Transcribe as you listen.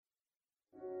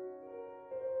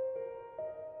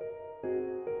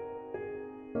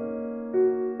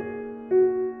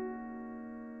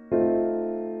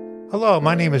Hello,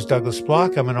 my name is Douglas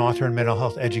Block. I'm an author and mental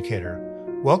health educator.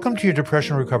 Welcome to your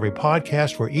Depression Recovery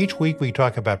Podcast, where each week we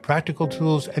talk about practical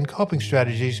tools and coping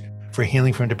strategies for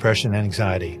healing from depression and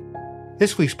anxiety.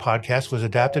 This week's podcast was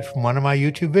adapted from one of my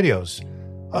YouTube videos.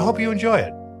 I hope you enjoy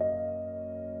it.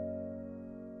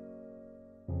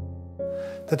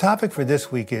 The topic for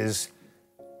this week is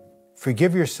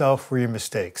forgive yourself for your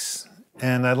mistakes.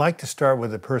 And I'd like to start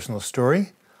with a personal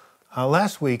story.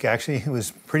 Last week, actually, it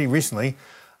was pretty recently,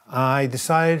 I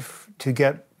decided to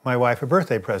get my wife a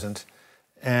birthday present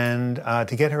and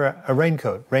to get her a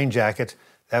rain jacket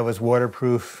that was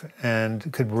waterproof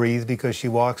and could breathe because she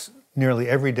walks nearly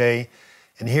every day.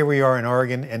 And here we are in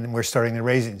Oregon and we're starting the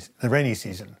rainy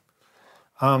season.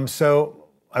 So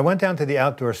I went down to the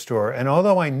outdoor store, and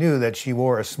although I knew that she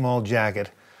wore a small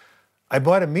jacket, I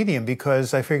bought a medium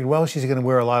because I figured, well, she's going to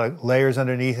wear a lot of layers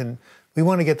underneath and we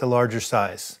want to get the larger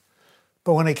size.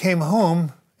 But when I came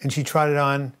home and she tried it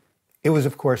on, it was,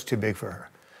 of course, too big for her.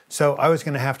 So I was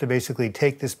going to have to basically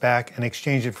take this back and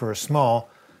exchange it for a small,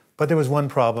 but there was one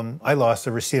problem. I lost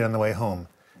the receipt on the way home,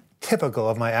 typical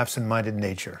of my absent-minded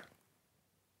nature.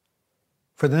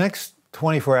 For the next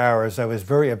 24 hours, I was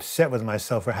very upset with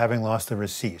myself for having lost the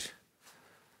receipt.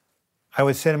 I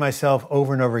would say to myself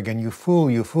over and over again, you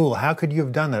fool, how could you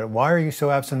have done that? Why are you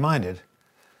so absent-minded?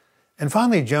 And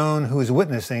finally, Joan, who was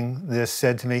witnessing this,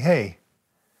 said to me, hey,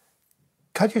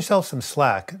 cut yourself some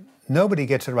slack. Nobody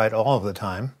gets it right all of the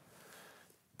time.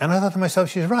 And I thought to myself,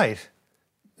 she's right.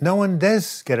 No one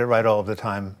does get it right all of the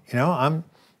time. You know, I'm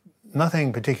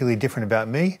nothing particularly different about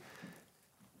me.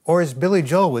 Or as Billy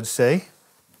Joel would say,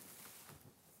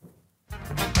 we're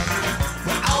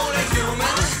only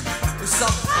human. We're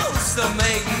supposed to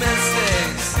make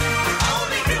mistakes.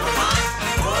 Only human.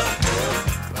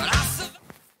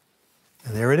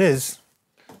 And there it is.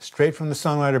 Straight from the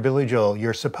songwriter Billy Joel,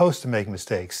 you're supposed to make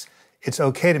mistakes. It's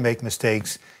okay to make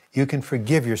mistakes. You can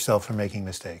forgive yourself for making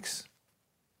mistakes.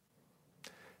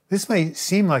 This may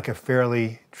seem like a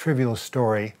fairly trivial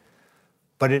story,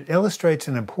 but it illustrates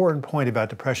an important point about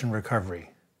depression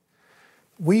recovery.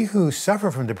 We who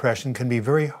suffer from depression can be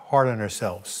very hard on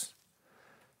ourselves.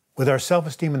 With our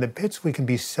self-esteem in the pits, we can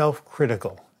be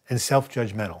self-critical and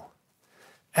self-judgmental.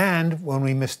 And when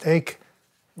we mistake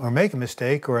or make a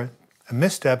mistake or a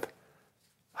misstep,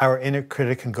 our inner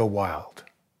critic can go wild.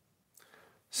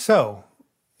 So,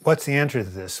 what's the answer to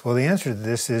this? Well, the answer to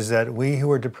this is that we who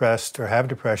are depressed or have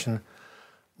depression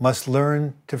must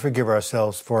learn to forgive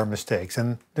ourselves for our mistakes.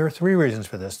 And there are three reasons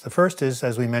for this. The first is,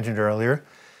 as we mentioned earlier,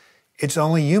 it's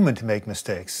only human to make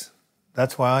mistakes.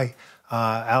 That's why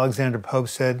Alexander Pope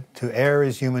said, to err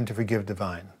is human, to forgive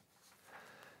divine.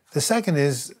 The second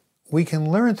is we can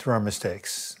learn through our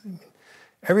mistakes.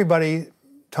 Everybody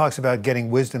talks about getting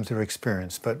wisdom through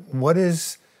experience, but what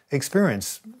is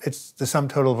experience? It's the sum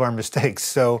total of our mistakes.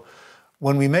 So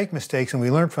when we make mistakes and we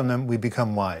learn from them, we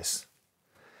become wise.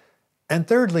 And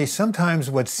thirdly, sometimes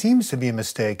what seems to be a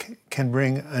mistake can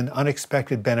bring an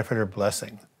unexpected benefit or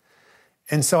blessing.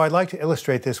 And so I'd like to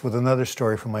illustrate this with another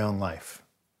story from my own life.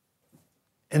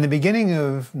 In the beginning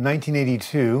of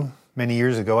 1982, many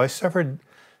years ago, I suffered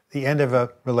the end of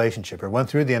a relationship, or went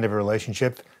through the end of a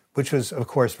relationship, which was, of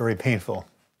course, very painful.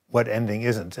 What ending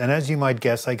isn't? And as you might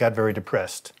guess, I got very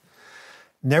depressed.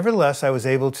 Nevertheless, I was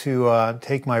able to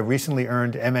take my recently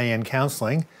earned MA in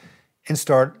counseling and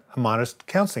start a modest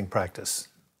counseling practice.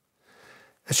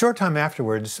 A short time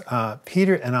afterwards,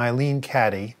 Peter and Eileen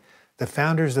Caddy, the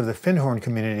founders of the Findhorn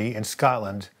community in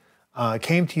Scotland,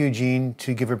 came to Eugene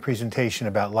to give a presentation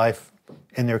about life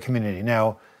in their community.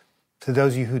 Now, to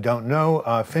those of you who don't know,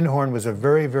 Findhorn was a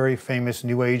very, very famous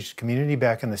New Age community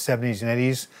back in the 70s and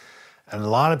 80s, and a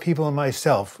lot of people and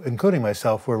myself, including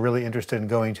myself, were really interested in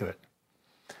going to it.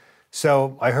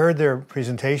 So I heard their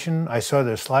presentation, I saw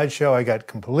their slideshow, I got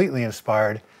completely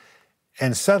inspired,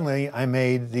 and suddenly I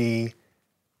made the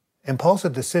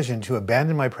impulsive decision to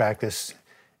abandon my practice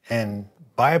and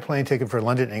buy a plane ticket for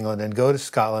London, England, and go to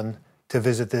Scotland to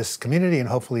visit this community and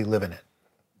hopefully live in it.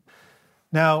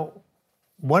 Now,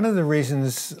 one of the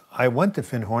reasons I went to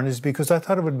Findhorn is because I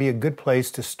thought it would be a good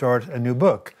place to start a new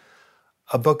book,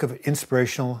 a book of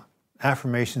inspirational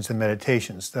affirmations and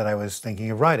meditations that I was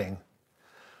thinking of writing.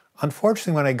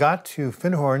 Unfortunately, when I got to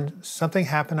Findhorn, something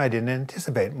happened I didn't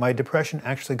anticipate. My depression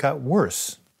actually got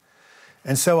worse.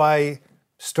 And so I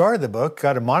started the book,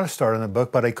 got a modest start on the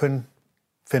book, but I couldn't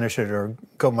finish it or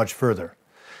go much further.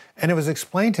 And it was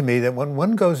explained to me that when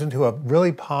one goes into a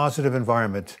really positive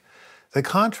environment, the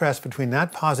contrast between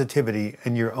that positivity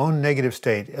and your own negative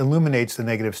state illuminates the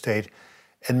negative state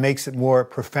and makes it more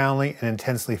profoundly and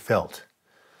intensely felt.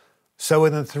 So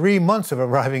within 3 months of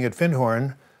arriving at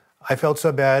Findhorn, I felt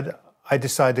so bad, I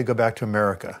decided to go back to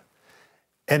America.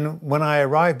 And when I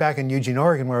arrived back in Eugene,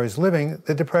 Oregon, where I was living,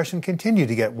 the depression continued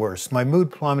to get worse. My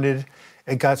mood plummeted.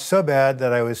 It got so bad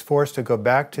that I was forced to go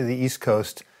back to the East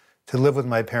Coast to live with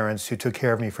my parents, who took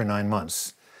care of me for 9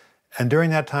 months. And during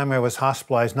that time, I was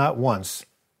hospitalized not once,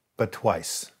 but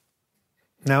twice.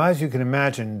 Now, as you can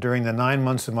imagine, during the 9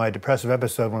 months of my depressive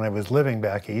episode when I was living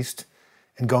back east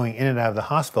and going in and out of the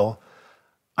hospital,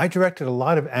 I directed a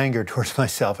lot of anger towards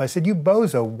myself. I said, "You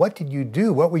bozo, what did you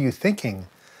do? What were you thinking?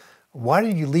 Why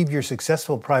did you leave your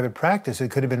successful private practice?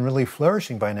 It could have been really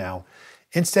flourishing by now.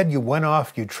 Instead, you went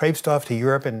off, you traipsed off to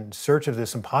Europe in search of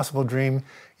this impossible dream.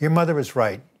 Your mother was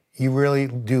right. You really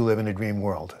do live in a dream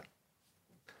world."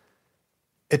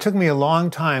 It took me a long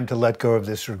time to let go of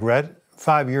this regret,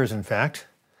 5 years in fact.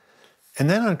 And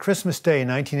then on Christmas Day,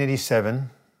 1987,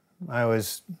 I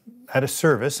was at a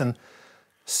service and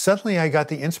suddenly I got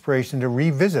the inspiration to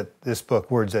revisit this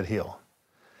book, Words That Heal.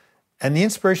 And the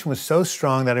inspiration was so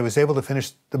strong that I was able to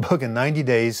finish the book in 90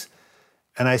 days,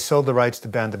 and I sold the rights to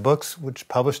Banda Books, which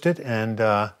published it and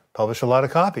published a lot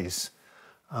of copies.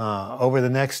 Over the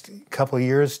next couple of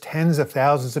years, tens of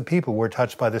thousands of people were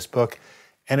touched by this book,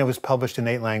 and it was published in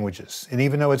 8 languages. And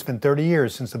even though it's been 30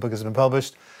 years since the book has been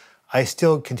published, I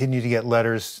still continue to get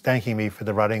letters thanking me for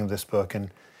the writing of this book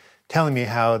and telling me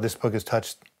how this book has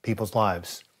touched people's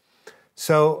lives.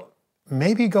 So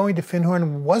maybe going to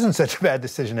Findhorn wasn't such a bad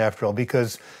decision after all,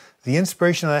 because the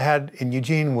inspiration that I had in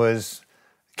Eugene was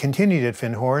continued at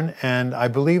Findhorn, and I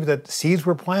believe that seeds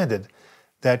were planted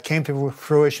that came to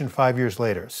fruition 5 years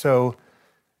later. So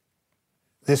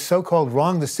this so-called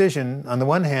wrong decision, on the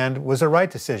one hand, was a right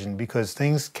decision because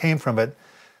things came from it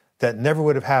that never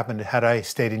would have happened had I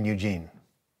stayed in Eugene.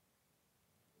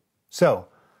 So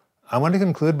I want to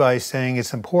conclude by saying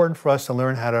it's important for us to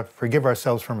learn how to forgive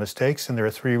ourselves for mistakes, and there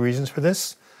are 3 reasons for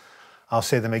this. I'll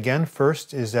say them again.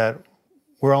 First is that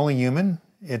we're only human.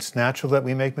 It's natural that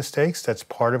we make mistakes. That's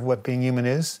part of what being human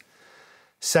is.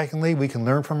 Secondly, we can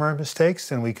learn from our mistakes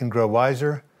and we can grow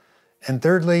wiser. And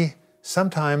thirdly,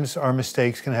 sometimes our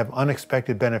mistakes can have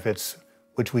unexpected benefits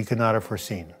which we could not have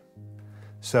foreseen.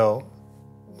 So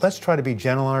let's try to be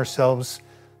gentle on ourselves.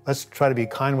 Let's try to be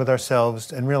kind with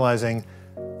ourselves and realizing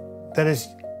that, as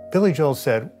Billy Joel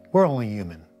said, we're only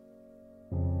human.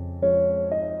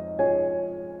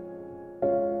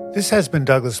 This has been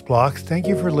Douglas Bloch. Thank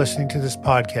you for listening to this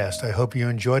podcast. I hope you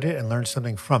enjoyed it and learned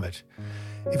something from it.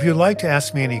 If you'd like to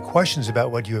ask me any questions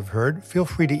about what you have heard, feel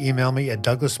free to email me at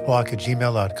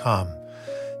douglasbloch@gmail.com.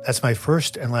 That's my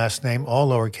first and last name, all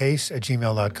lowercase,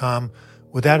 @gmail.com,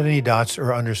 without any dots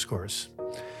or underscores.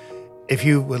 If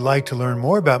you would like to learn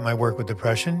more about my work with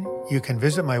depression, you can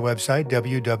visit my website,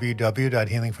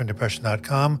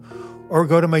 www.healingfromdepression.com, or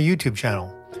go to my YouTube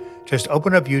channel. Just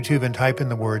open up YouTube and type in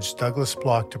the words Douglas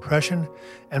Bloch Depression,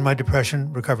 and my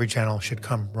depression recovery channel should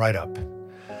come right up.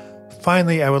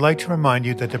 Finally, I would like to remind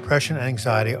you that depression and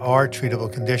anxiety are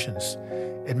treatable conditions.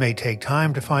 It may take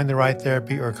time to find the right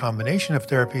therapy or a combination of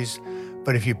therapies,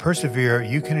 but if you persevere,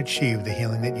 you can achieve the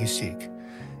healing that you seek.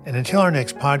 And until our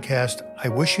next podcast, I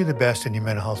wish you the best in your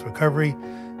mental health recovery.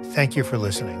 Thank you for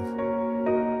listening.